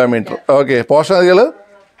 800 കിലോമീറ്റർ. ഓക്കെ. പോഷക നദികൾ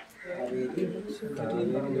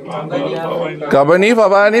കബനി,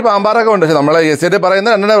 ഭവാനി, പാമ്പാറൊക്കെ ഉണ്ട്. പക്ഷെ നമ്മളെ എസ് പറയുന്ന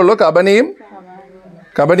രണ്ടെണ്ണേ ഉള്ളൂ.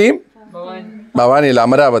 കബനിയും ഭവാനിയില്ല,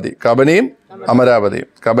 അമരാവതി. കബനിയും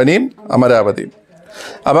അമരാവതി.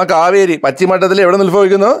 അപ്പം കാവേരി പശ്ചിമഘട്ടത്തിൽ എവിടെ നിന്ന്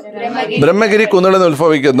ഉത്ഭവിക്കുന്നു? ബ്രഹ്മഗിരി കുന്നുകളിൽ നിന്ന്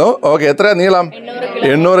ഉത്ഭവിക്കുന്നു. ഓക്കെ. എത്ര നീളം?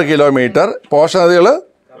 800 കിലോമീറ്റർ. പോഷക നദികൾ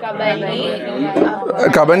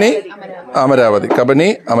കബനി,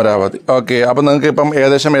 അമരാവതി. ഓക്കെ. അപ്പം നിങ്ങൾക്ക് ഇപ്പം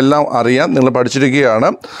ഏകദേശം എല്ലാം അറിയാം, നിങ്ങൾ പഠിച്ചിരിക്കുകയാണ്.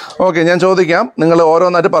 ഓക്കെ. ഞാൻ ചോദിക്കാം, നിങ്ങൾ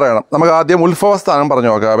ഓരോന്നായിട്ട് പറയണം. നമുക്ക് ആദ്യം ഉത്ഭവസ്ഥാനം പറഞ്ഞു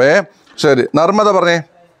നോക്കാവേ. ശരി. നർമ്മദ പറഞ്ഞേ.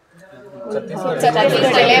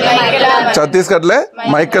 ഛത്തീസ്ഗഡിലെ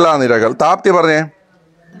മൈക്കല നിരകൾ. താപ്തി പറഞ്ഞേ.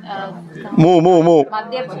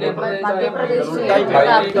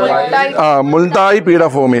 മുൾതായ്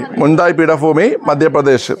പീഠഭൂമി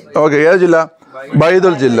മധ്യപ്രദേശ്. ഓക്കെ. ഏത് ജില്ല?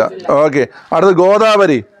 ബൈദുൽ ജില്ല. ഓക്കെ. അടുത്ത്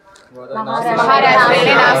ഗോദാവരി.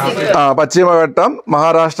 പശ്ചിമഘട്ടം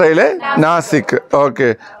മഹാരാഷ്ട്രയിലെ നാസിക്. ഓക്കെ.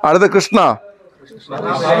 അടുത്ത് കൃഷ്ണ.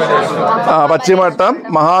 പശ്ചിമഘട്ടം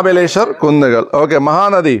മഹാബലേശ്വർ കുന്നുകൾ. ഓക്കെ.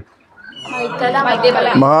 മഹാനദി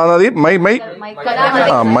മഹാനദി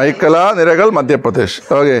മൈക്കല നിരകൾ മധ്യപ്രദേശ്.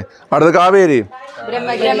 ഓക്കെ, അടുത്ത കാവേരി.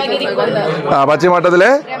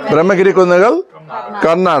 പശ്ചിമഘട്ടത്തിലെ ബ്രഹ്മഗിരി കുന്നുകൾ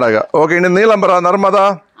കർണാടക. ഓക്കെ, ഇനി നീളം പറ. Narmada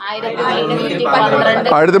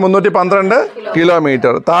 1312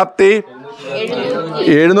 kilometre. Tapti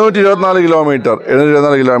 724 kilometre.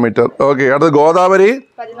 Okay, അടുത്ത Godavari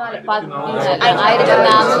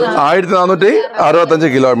 1465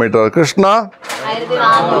 kilometre. Krishna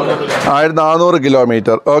 1400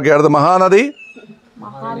 kilometre. Okay, അടുത്ത മഹാനദി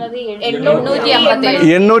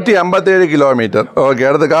 857 കിലോമീറ്റർ. ഓക്കെ,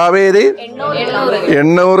 അടുത്ത കാവേരി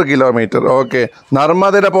 800 കിലോമീറ്റർ. ഓക്കെ,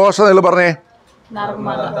 നർമ്മദയുടെ പോഷക നിങ്ങൾ പറഞ്ഞേ.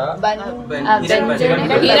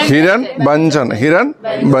 ഹിരൺ ബഞ്ചൻ.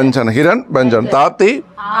 താപ്തി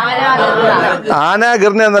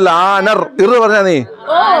ആനാഗിർണ എന്നല്ല, ആനർ ഇറ് പറഞ്ഞ നീ.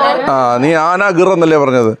 നീ ആനാഗിർ എന്നല്ലേ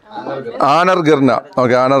പറഞ്ഞത്. ആനർ ഗിർണ.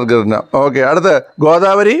 ഓക്കെ, ആനർ ഗിർണ. ഓക്കെ, അടുത്ത്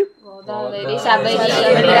ഗോദാവരി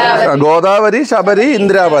ശബരി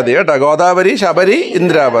ഇന്ദ്രാവതി. കേട്ടോ, ഗോദാവരി ശബരി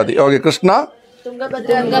ഇന്ദ്രാവതി. ഓക്കെ, കൃഷ്ണ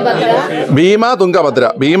ഭീമ തുംഗഭദ്ര.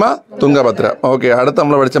 ഓക്കെ, അടുത്ത്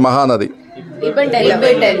നമ്മൾ പഠിച്ച മഹാനദി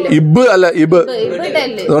ഇബ് അല്ല ഇബ്.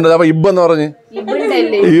 അതുകൊണ്ട് അപ്പൊ ഇബ് എന്ന് പറഞ്ഞ്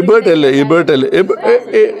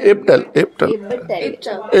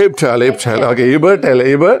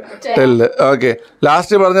ഓക്കെ,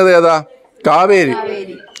 ലാസ്റ്റ് പറഞ്ഞത് ഏതാ? കാവേരി.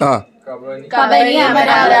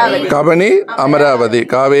 കബനി അമരാവതി.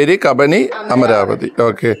 കാവേരി കബനി അമരാവതി.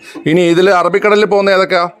 ഓക്കെ, ഇനി ഇതില് അറബിക്കടലിൽ പോകുന്ന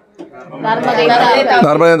ഏതൊക്കെയാ?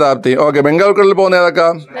 നർമ്മദ താപ്തി. ഓക്കെ, ബംഗാൾ ഉൾക്കടലിൽ പോകുന്ന ഏതൊക്കെ?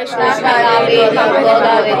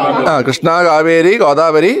 കൃഷ്ണ കാവേരി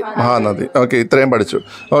ഗോദാവരി മഹാനദി. ഓക്കെ, ഇത്രയും പഠിച്ചു.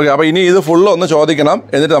 ഓക്കെ, അപ്പൊ ഇനി ഇത് ഫുള്ള് ഒന്ന് ചോദിക്കണം,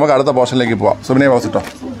 എന്നിട്ട് നമുക്ക് അടുത്ത പോർഷനിലേക്ക് പോവാം. സുബിനെ വാസിട്ടോ.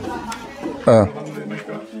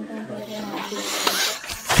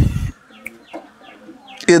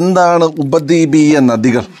 എന്താണ് ഉപദ്വീപീയ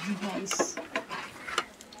നദികൾ?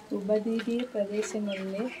 ഉപദ്വീപീയ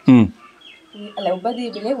പ്രദേശങ്ങളിലെ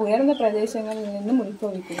ഉപദ്വീപിലെ ഉയർന്ന പ്രദേശങ്ങളിൽ നിന്നും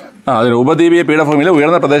ഉത്ഭവിക്കുന്നു. അതിന് ഉപദ്വീപീയ പീഠഭൂമിയിലെ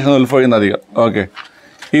ഉയർന്ന പ്രദേശങ്ങളിൽ ഉത്ഭവിക്കുന്ന നദികൾ. ഓക്കെ,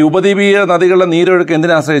 ഈ ഉപദ്വീപീയ നദികളുടെ നീരൊഴുക്ക്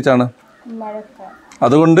എന്തിനെ ആശ്രയിച്ചാണ്?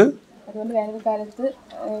 അതുകൊണ്ട് വേനൽക്കാലത്ത്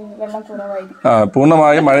വെള്ളം കുറവായിരിക്കും.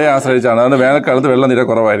 പൂർണ്ണമായും മഴയെ ആശ്രയിച്ചാണ്. അതുകൊണ്ട് വേനൽക്കാലത്ത് വെള്ളനിര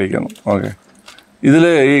കുറവായിരിക്കുന്നു. ഓക്കെ, ഇതിൽ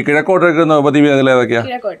ഈ കിഴക്കോട്ടൊഴുക്കുന്ന ഉപദ്വീപീയ നദികൾ ഏതൊക്കെയാ?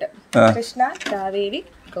 കൃഷ്ണ കാവേരി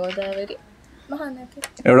ഗോദാവരി മഹാനദി.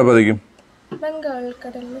 എവിടെ പതിക്കും?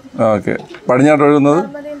 ഓക്കെ, പടിഞ്ഞാട്ട് ഒഴുകുന്നത്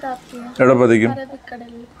എവിടെ പതിക്കും?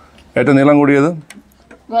 ഏറ്റവും നീളം കൂടിയത്?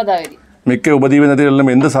 ഗോദാവരി. മിക്ക ഉപദ്വീപ നദികളിലും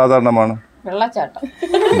എന്ത് സാധാരണമാണ്? വെള്ളച്ചാട്ടം.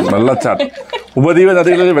 ഉപദ്വീപ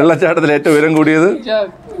നദികളിൽ വെള്ളച്ചാട്ടത്തിൽ ഏറ്റവും ഉയരം കൂടിയത്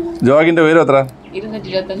ജോഗിന്റെ ഉയരം എത്ര?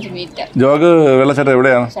 225 മീറ്റർ. ജോഗ് വെള്ളച്ചാട്ടം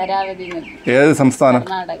എവിടെയാണ്? ഏത് സംസ്ഥാനം?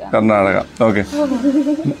 കർണാടക. ഓക്കെ,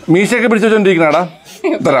 മീശയൊക്കെ പിടിച്ചു വെച്ചോണ്ടിരിക്കണാടാ.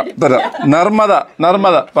 തരാം. നർമ്മദ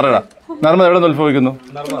പറയടാ. നർമ്മദ എവിടെ നിന്ന് ഉത്ഭവിക്കുന്നു?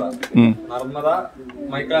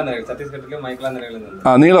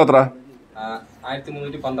 നീളം എത്ര?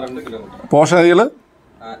 1312 കിലോമീറ്റർ. പോഷകനദികള്?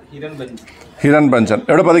 ഹിരൺ ബഞ്ചൻ.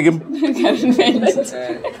 എവിടെ പതിക്കും?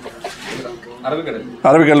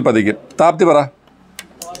 അറബിക്കടലിൽ പതിക്കും. താപ്തി പറ.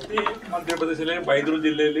 മധ്യപ്രദേശിലെ ബൈദുൽ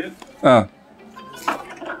ജില്ലയില്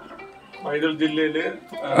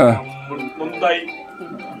മുന്തായി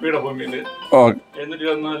പീഠഭൂമിയില്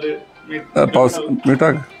 824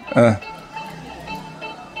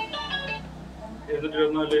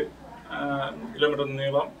 കിലോമീറ്റർ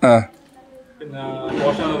നീളം. പിന്നെ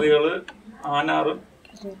പോഷക നദികള് ആനാറും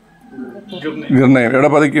ഗിർണയും. എവിടെ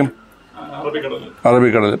പതിക്കും?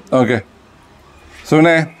 അറബിക്കടലിൽ. ഓക്കെ,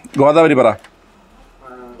 സുനെ ഗോദാവരി പറ.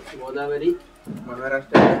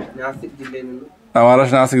 മഹാരാഷ്ട്ര നാസിക് ജില്ലയിൽ നിന്ന്.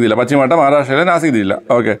 മഹാരാഷ്ട്ര നാസിക് ജില്ല. പശ്ചിമഘട്ടം മഹാരാഷ്ട്രയിലെ നാസിക് ജില്ല.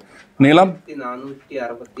 ഓക്കെ, നീളം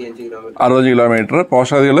 60 കിലോമീറ്റർ.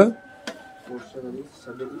 പോഷകനദികള്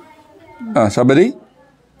ശബരി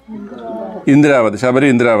ഇന്ദ്രാവതി.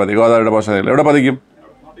 ഗോദാവരിയുടെ പോഷകനദികൾ. എവിടെ പതിക്കും?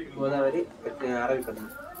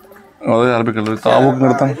 അറബിക്കടലിൽ. താവൂക്ക്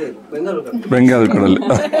കിടത്താൻ ബംഗാൾ കടലിൽ.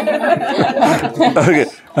 ഓക്കെ,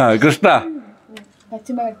 കൃഷ്ണ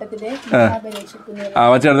പശ്ചിമഘട്ടത്തിലെ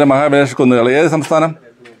മഹാബലേശ്വർ കുന്നുകൾ. ഏത് സംസ്ഥാനം?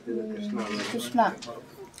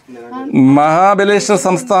 മഹാബലേശ്വർ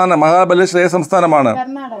സംസ്ഥാനം. മഹാബലേശ്വർ ഏത് സംസ്ഥാനമാണ്?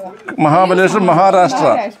 മഹാബലേശ്വർ മഹാരാഷ്ട്ര.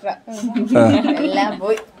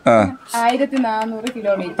 1400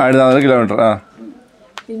 കിലോമീറ്റർ.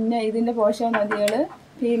 പിന്നെ ഇതിന്റെ പോഷക നദികള്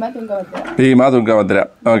ഭീമ തുംഗഭദ്ര.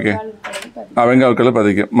 ഓക്കെ, ബംഗാൾ ഉൾക്കടലിൽ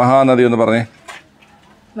പതിക്കും. മഹാനദി എന്ന് പറഞ്ഞേ.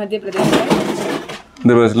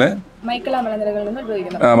 മധ്യപ്രദേശിലെ മൈക്കല മലനിരകളിൽ നിന്ന്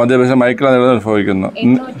ഉത്ഭവിക്കുന്നു. മധ്യപ്രദേശിലെ മൈക്കല നിരകളിൽ നിന്ന് ഉത്ഭവിക്കുന്നു.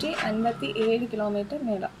 857 കിലോമീറ്റർ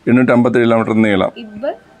നീളം. 857 കിലോമീറ്റർ നീളം.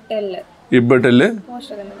 ഇബ് ടെല്ല്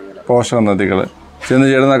പോഷക നദികൾ. ചെന്ന്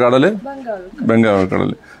ചേരുന്ന കടല് ബംഗാൾ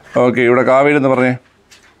ഉൾക്കടൽ. ഓക്കെ, ഇവിടെ കാവേരി എന്ന് പറഞ്ഞേ.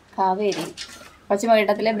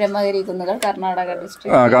 പശ്ചിമഘട്ടത്തിലെ ബ്രഹ്മഗിരി കുന്നുകൾ കർണാടക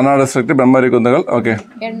ഡിസ്ട്രിക്ട്. കർണാടക ഡിസ്ട്രിക്ട് ബ്രഹ്മഗിരി കുന്നുകൾ. ഓക്കെ.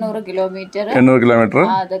 800 കിലോമീറ്റർ.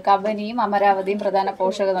 അത് കബനിയും അമരാവതിയും പ്രധാന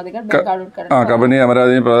പോഷക നദികൾ ബംഗാൾ ഉൾക്കടൽ. കബനി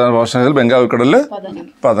അമരാവതിയും പ്രധാന പോഷക നദികൾ ബംഗാൾ ഉൾക്കടലിൽ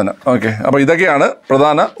പതനം. ഓക്കെ. അപ്പോൾ ഇതൊക്കെയാണ്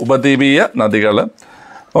പ്രധാന ഉപദ്വീപീയ നദികൾ.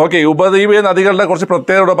 ഓക്കെ. ഉപദ്വീപീയ നദികളുടെ കുറച്ച്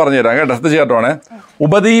പ്രത്യേകത പറഞ്ഞുതരാം കേട്ടോ. ശ്രദ്ധിച്ച് കേട്ടോണേ.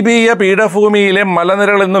 ഉപദ്വീപീയ പീഠഭൂമിയിലെ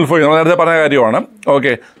മലനിരകളിൽ നിന്ന് ഉത്ഭവിക്കുന്നു. നേരത്തെ പറഞ്ഞ കാര്യമാണ്.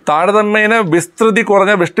 ഓക്കെ. താരതമ്യേന വിസ്തൃതി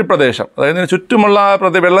കുറഞ്ഞ വൃഷ്ടിപ്രദേശം, അതായത് ചുറ്റുമുള്ള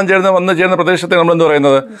വെള്ളം വന്നു ചേരുന്ന പ്രദേശത്തെ നമ്മൾ എന്ത്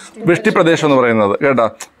പറയുന്നത്? വൃഷ്ടിപ്രദേശം എന്ന് പറയുന്നത് കേട്ടോ.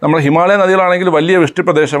 നമ്മൾ ഹിമാലയ നദികളാണെങ്കിൽ വലിയ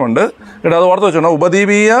വൃഷ്ടിപ്രദേശമുണ്ട് കേട്ടോ. അത് ഓർത്ത് വെച്ചോണം.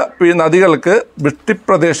 ഉപദ്വീപീയ നദികൾക്ക്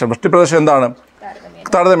വൃഷ്ടിപ്രദേശം എന്താണ്?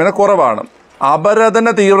 താരതമ്യേന കുറവാണ്. അപരദന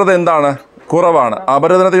തീവ്രത എന്താണ്? കുറവാണ്.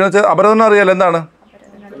 അപരദനം അറിയാലോ എന്താണ്?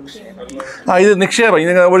 ഇത് നിക്ഷേപം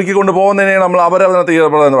ഇങ്ങനെ ഒഴുക്കിക്കൊണ്ട് പോകുന്നതിനെ നമ്മൾ അപരദന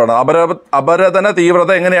തീവ്രത എന്ന് പറയുന്നത്. അപരദന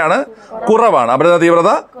തീവ്രത എങ്ങനെയാണ്? കുറവാണ്. അപരദന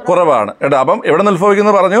തീവ്രത കുറവാണ് കേട്ടോ. അപ്പം എവിടെ നിന്ന്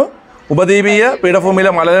ഉത്ഭവിക്കുന്നു പറഞ്ഞു? ഉപദ്വീപീയ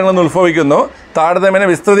പീഠഭൂമിയിലെ മലകളിൽ നിന്ന് ഉത്ഭവിക്കുന്നു. താരതമ്യേന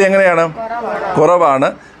വിസ്തൃതി എങ്ങനെയാണ്?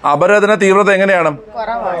 കുറവാണ്. അപരദന തീവ്രത എങ്ങനെയാണ്?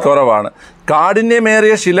 കുറവാണ്.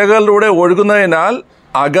 കാഠിന്യമേറിയ ശിലകളിലൂടെ ഒഴുകുന്നതിനാൽ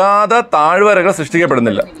അഗാധ താഴ്വരകൾ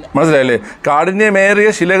സൃഷ്ടിക്കപ്പെടുന്നില്ല. മനസ്സിലായില്ലേ?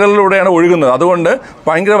 കാഠിന്യമേറിയ ശിലകളിലൂടെയാണ് ഒഴുകുന്നത്. അതുകൊണ്ട്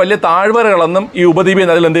ഭയങ്കര വലിയ താഴ്വരകളൊന്നും ഈ ഉപദ്വീപീയ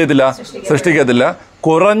നദിയിൽ എന്ത് ചെയ്യത്തില്ല? സൃഷ്ടിക്കത്തില്ല.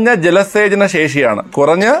 കുറഞ്ഞ ജലസേചന ശേഷിയാണ്. കേട്ടോ.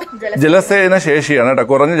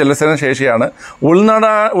 കുറഞ്ഞ ജലസേചന ശേഷിയാണ്.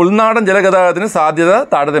 ഉൾനാടൻ ജലഗതാഗതത്തിന് സാധ്യത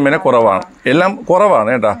താരതമ്യേന കുറവാണ്. എല്ലാം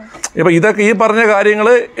കുറവാണ് കേട്ടോ. ഇപ്പം ഇതൊക്കെ ഈ പറഞ്ഞ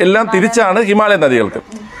കാര്യങ്ങൾ എല്ലാം തിരിച്ചാണ് ഹിമാലയൻ നദികൾക്ക്.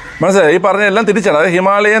 മനസ്സിലായി? ഈ പറഞ്ഞ എല്ലാം തിരിച്ചാണ്. അതായത്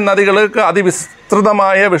ഹിമാലയൻ നദികൾക്ക്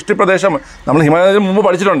അതിവിസ്തൃതമായ വൃഷ്ടിപ്രദേശം നമ്മൾ ഹിമാലയത്തിൽ മുമ്പ്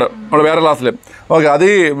പഠിച്ചിട്ടുണ്ട് നമ്മൾ വേറെ ക്ലാസ്സിൽ. ഓക്കെ.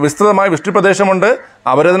 അതിവിസ്തൃതമായ വൃഷ്ടിപ്രദേശമുണ്ട്.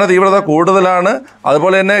 അപരദന തീവ്രത കൂടുതലാണ്.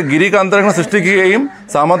 അതുപോലെ തന്നെ ഗിരികാന്തരങ്ങൾ സൃഷ്ടിക്കുകയും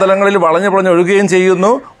സമതലങ്ങളിൽ വളഞ്ഞു ഒഴുകുകയും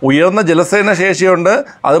ചെയ്യുന്നു. ഉയർന്ന ജലസേചന ശേഷിയുണ്ട്.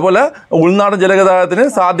 അതുപോലെ ഉൾനാടൻ ജലഗതാഗതത്തിന്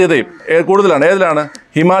സാധ്യതയും കൂടുതലാണ്. ഏതിലാണ്?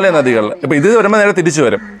 ഹിമാലയ നദികളിൽ. ഇപ്പം ഇത് വരുമ്പോൾ നേരെ തിരിച്ചു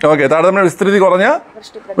വരും. ഓക്കെ. താരതമ്യ വിസ്തൃതി കുറഞ്ഞ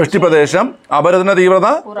വൃഷ്ടിപ്രദേശം, അപരദന തീവ്രത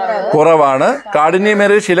കുറവാണ്.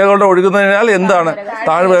 കാഠിന്യമേറിയ ശിലകളുടെ ഒഴുകുന്നതിനാൽ എന്താണ്?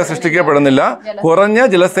 താഴ്വര സൃഷ്ടിക്കപ്പെടുന്നില്ല. കുറഞ്ഞ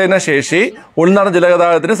ജലസേചന ശേഷി, ഉൾനാടൻ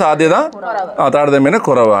ജലഗതാഗതത്തിന് സാധ്യത താരതമ്യേന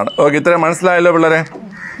കുറവാണ്. ഓക്കെ. ഇത്രയും മനസ്സിലായല്ലോ പിള്ളേരെ?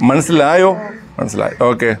 മനസ്സിലായോ? മനസ്സിലായി.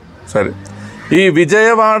 ഓക്കെ. ശരി. ഈ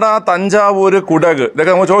വിജയവാഡ, തഞ്ചാവൂർ, കുടക്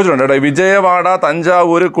ഇതൊക്കെ നമുക്ക് ചോദിച്ചിട്ടുണ്ട് കേട്ടോ. വിജയവാഡ,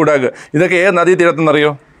 തഞ്ചാവൂർ, കുടക് ഇതൊക്കെ ഏത് നദീ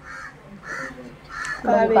തീരത്തെന്നറിയോ?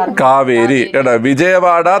 കാവേരി കേട്ടോ.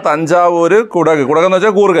 വിജയവാഡ, തഞ്ചാവൂർ, കുടക്. കുടക് എന്ന്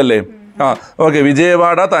വെച്ചാൽ കൂർഗല്ലേ? ഓക്കെ.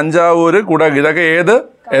 വിജയവാഡ, തഞ്ചാവൂർ, കുടക് ഇതൊക്കെ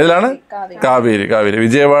ഏതിലാണ്? കാവേരി.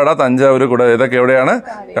 വിജയവാഡ, തഞ്ചാവൂർ, കുടക് ഇതൊക്കെ എവിടെയാണ്?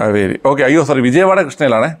 കാവേരി. ഓക്കെ. അയ്യോ സോറി, വിജയവാഡ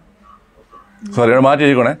കൃഷ്ണയിലാണേ. സോറി, മാറ്റി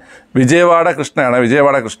എഴുതിക്കോണേ. വിജയവാഡ കൃഷ്ണയാണ്.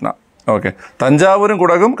 വിജയവാഡ കൃഷ്ണ. ഓക്കെ. തഞ്ചാവൂരും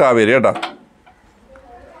കുടകും കാവേരി കേട്ടോ.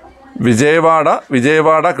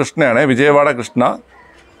 വിജയവാഡ കൃഷ്ണയാണ്. വിജയവാഡ കൃഷ്ണ.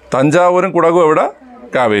 തഞ്ചാവൂരും കുടകും എവിടെ?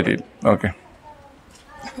 കാവേരിയിൽ. ഓക്കെ.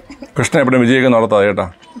 കൃഷ്ണ എപ്പോഴും വിജയിക്കുന്ന നടത്താതെ കേട്ടോ.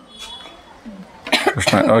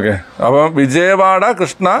 കൃഷ്ണ. ഓക്കെ. അപ്പം വിജയവാഡ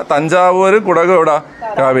കൃഷ്ണ, തഞ്ചാവൂർ, കുടക് എവിടെ?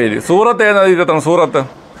 കാവേരി. സൂറത്ത് ഏത് നദീതീരത്താണ്?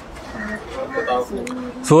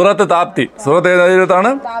 സൂറത്ത് താപ്തി. സൂറത്ത് ഏത് നദീതീരത്താണ്?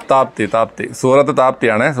 താപ്തി. സൂറത്ത്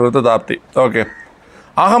താപ്തിയാണ്. സൂറത്ത് താപ്തി. ഓക്കെ.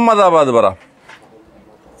 അഹമ്മദാബാദ് പറ.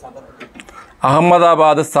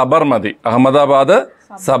 അഹമ്മദാബാദ് സബർമതി.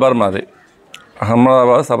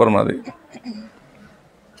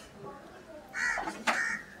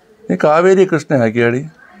 നീ കാവേരി കൃഷ്ണ ആക്കിയാടി.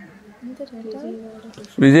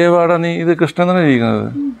 വിജയവാഡ നീ ഇത് കൃഷ്ണ തന്നെ ഇരിക്കുന്നത്.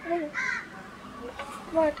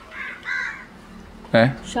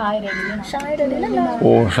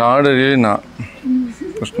 ഷാഡരീന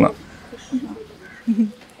കൃഷ്ണ.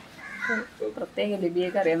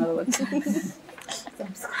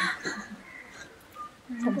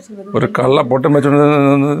 ഒരു കള്ള പൊട്ടം വെച്ചോണ്ട്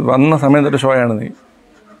വന്ന സമയം തൊട്ട് ഷോയാണ് നീ.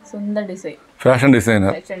 Fashion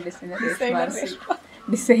designer.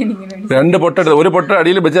 രണ്ട് പൊട്ടെടുത്ത് ഒരു പൊട്ട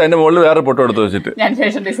അടിയിൽ വെച്ച് അതിന്റെ മുകളിൽ വേറെ പൊട്ടം എടുത്ത് വെച്ചിട്ട്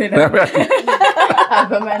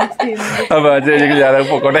അപ്പൊ ചേച്ചിക്ക് ഞാൻ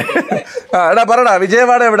പൊക്കോട്ടെ. എടാ പറടാ.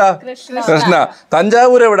 വിജയവാഡ എവിടാ? കൃഷ്ണ.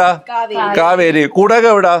 തഞ്ചാവൂർ എവിടാ? കാവേരി. കുടക്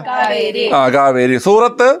എവിടാ? കാവേരി.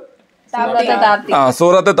 സൂറത്ത്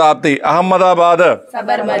താപ്തി. അഹമ്മദാബാദ്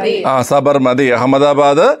സബർമതി.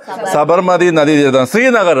 അഹമ്മദാബാദ് സബർമതി നദീ തീരത്താണ്.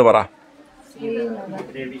 ശ്രീനഗർ പറ.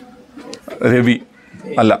 രവി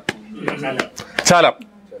അല്ല, ചലം.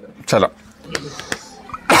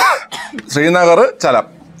 ശ്രീനഗർ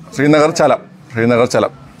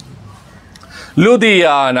ചലം.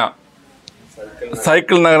 ലുധിയാന.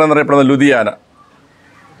 സൈക്കിൾ നഗരം എന്നറിയപ്പെടുന്ന ലുധിയാന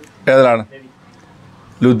ഏതിലാണ്?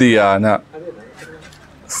 ലുധിയാന.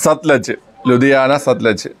 സത്ലജ്.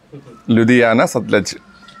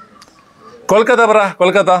 കൊൽക്കത്ത പറ.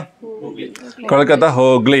 കൊൽക്കത്ത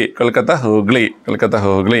ഹൂഗ്ലി.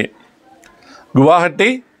 ഗുവാഹട്ടി.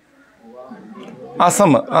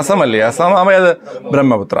 അസം അല്ലേ? അസം ഏത്?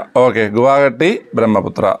 ബ്രഹ്മപുത്ര. ഓക്കെ. ഗുവാഹട്ടി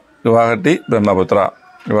ബ്രഹ്മപുത്ര. ഗുവാഹട്ടി ബ്രഹ്മപുത്ര.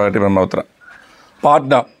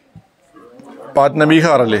 പാറ്റ്ന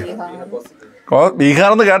ബീഹാർ അല്ലേ?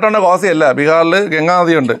 ബീഹാർ എന്ന് കേട്ടോണ്ട കോസിയല്ല, ബീഹാറിൽ ഗംഗാ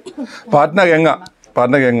നദിയുണ്ട്. പാറ്റ്ന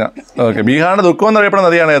ഗംഗ. ഓക്കെ. ബീഹാറിന്റെ ദുഃഖം എന്നറിയപ്പെടുന്ന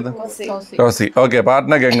നദിയാണ് ഏത്? കോസി. ഓക്കെ.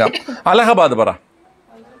 പാറ്റ്ന ഗംഗ. അലഹബാദ് പറ.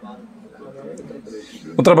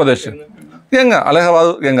 ഉത്തർപ്രദേശ്. ഗംഗ.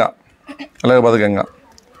 അലഹബാദ് ഗംഗ.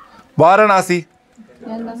 വാരണാസി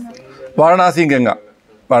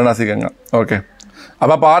ഗംഗ. ഓക്കെ.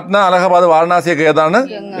 അപ്പൊ പാറ്റ്ന, അലഹബാദ്, വാരണാസി ഒക്കെ ഏതാണ്?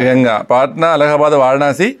 ഗംഗ. പാറ്റ്ന, അലഹബാദ്,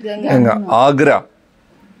 വാരണാസി, ഗംഗ. ആഗ്ര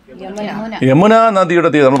യമുന നദിയുടെ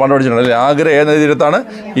തീരം. നമ്മൾ പണ്ട് പഠിച്ചിട്ടുണ്ട് അല്ലേ? ആഗ്ര ഏത് നദീ തീരത്താണ്?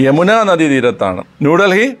 യമുന നദീ തീരത്താണ്.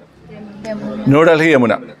 ന്യൂഡൽഹി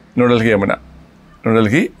യമുന.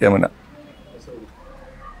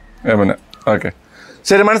 ഓക്കെ.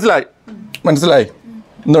 ശരി, മനസ്സിലായി.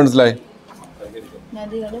 എന്ത് മനസ്സിലായി?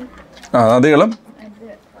 നദികളും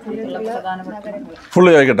ഫുള്ള്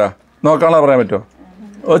ചോദിക്കട്ടാ? നോക്കാണോ പറയാൻ പറ്റുമോ?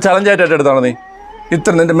 ഒരു ചലഞ്ചായിട്ട് എടുത്താണ് നീ.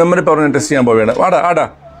 ഇത്ര നിന്റെ മെമ്മറി പവർ ടെസ്റ്റ് ചെയ്യാൻ പോവുകയാണ്. ആടാ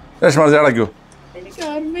രേഷ്മ അടയ്ക്കൂ.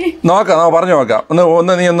 നോക്കാം, പറഞ്ഞു നോക്കാം.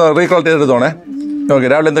 നീ ഒന്ന് റീകോൾ ചെയ്തെടുത്തോണേ. ഓക്കെ.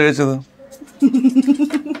 രാവിലെ എന്താ കഴിച്ചത്?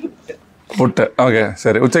 പുട്ട്. ഓക്കെ.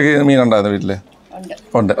 ശരി. ഉച്ചയ്ക്ക് മീൻ ഉണ്ടായിരുന്നു വീട്ടിൽ?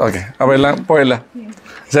 ഉണ്ട്. ഓക്കെ. അപ്പോൾ എല്ലാം പോയല്ല.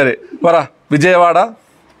 ശരി, പറ. വിജയവാഡ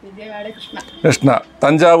കൃഷ്ണ.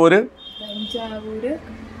 തഞ്ചാവൂര്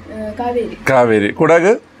കാവേരി.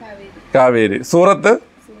 കുടക് കാവേരി. സൂറത്ത്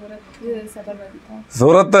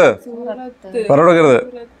പറഞ്ഞുകൊടുക്കരുത്.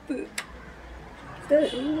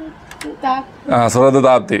 സൂറത്ത്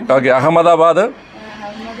Tapti. Okay. Ahmedabad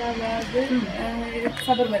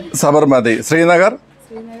Sabarmati. Srinagar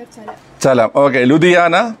ചലം. Okay.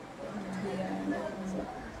 Ludhiana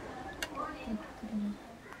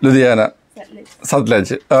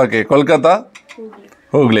Sutlej. Okay. Kolkata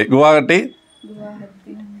Hooghly. Guwahati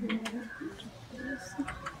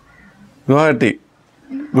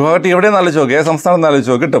എവിടെയെന്ന് ആലോചിച്ച് നോക്കി. ഏത് സംസ്ഥാനം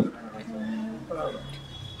ആലോചിച്ച് നോക്കി. കിട്ടും.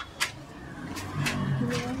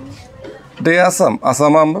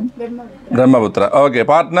 അസമാകുമ്പം Brahmaputra. Okay.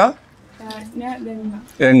 Patna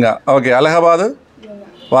Ganga. Okay. Allahabad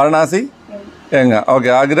Varanasi Ganga. Okay.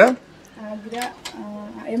 Agra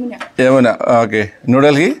Yamuna. Okay.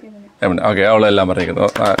 New Delhi Yamuna. Okay. അവളെല്ലാം പറഞ്ഞിരിക്കുന്നു.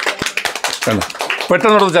 കണ്ടോ?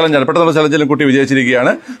 പെട്ടെന്നുള്ള ചലഞ്ചിലും കുട്ടി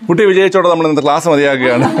വിജയിച്ചിരിക്കുകയാണ്. കുട്ടി വിജയിച്ചോടെ നമ്മൾ ഇന്നത്തെ ക്ലാസ്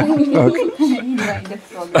മതിയാക്കുകയാണ്.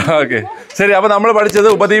 ഓക്കെ. ശരി. അപ്പോൾ നമ്മൾ പഠിച്ചത്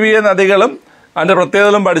ഉപദ്വീപീയ നദികളും അതിൻ്റെ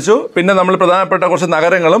പ്രത്യേകതകളും പഠിച്ചു. പിന്നെ നമ്മൾ പ്രധാനപ്പെട്ട കുറച്ച്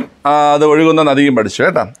നഗരങ്ങളും അത് ഒഴുകുന്ന നദിയും പഠിച്ചു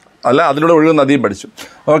കേട്ടോ. അതിലൂടെ ഒഴുകുന്ന നദിയും പഠിച്ചു.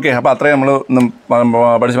 ഓക്കെ. അപ്പോൾ അത്രയും നമ്മൾ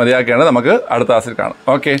പഠിച്ച് മതിയാക്കുകയാണ്. നമുക്ക് അടുത്ത ക്ലാസ്സിൽ കാണാം.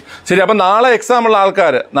 ഓക്കെ. ശരി. അപ്പം നാളെ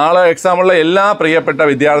എക്സാമുള്ള എല്ലാ പ്രിയപ്പെട്ട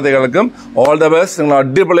വിദ്യാർത്ഥികൾക്കും ഓൾ ദ ബെസ്റ്റ്. നിങ്ങൾ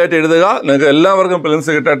അടിപൊളിയായിട്ട് എഴുതുക. നിങ്ങൾക്ക് എല്ലാവർക്കും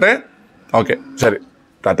പ്രിലിംസ് കിട്ടട്ടെ. ഓക്കെ. ശരി.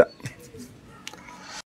 ടാറ്റ.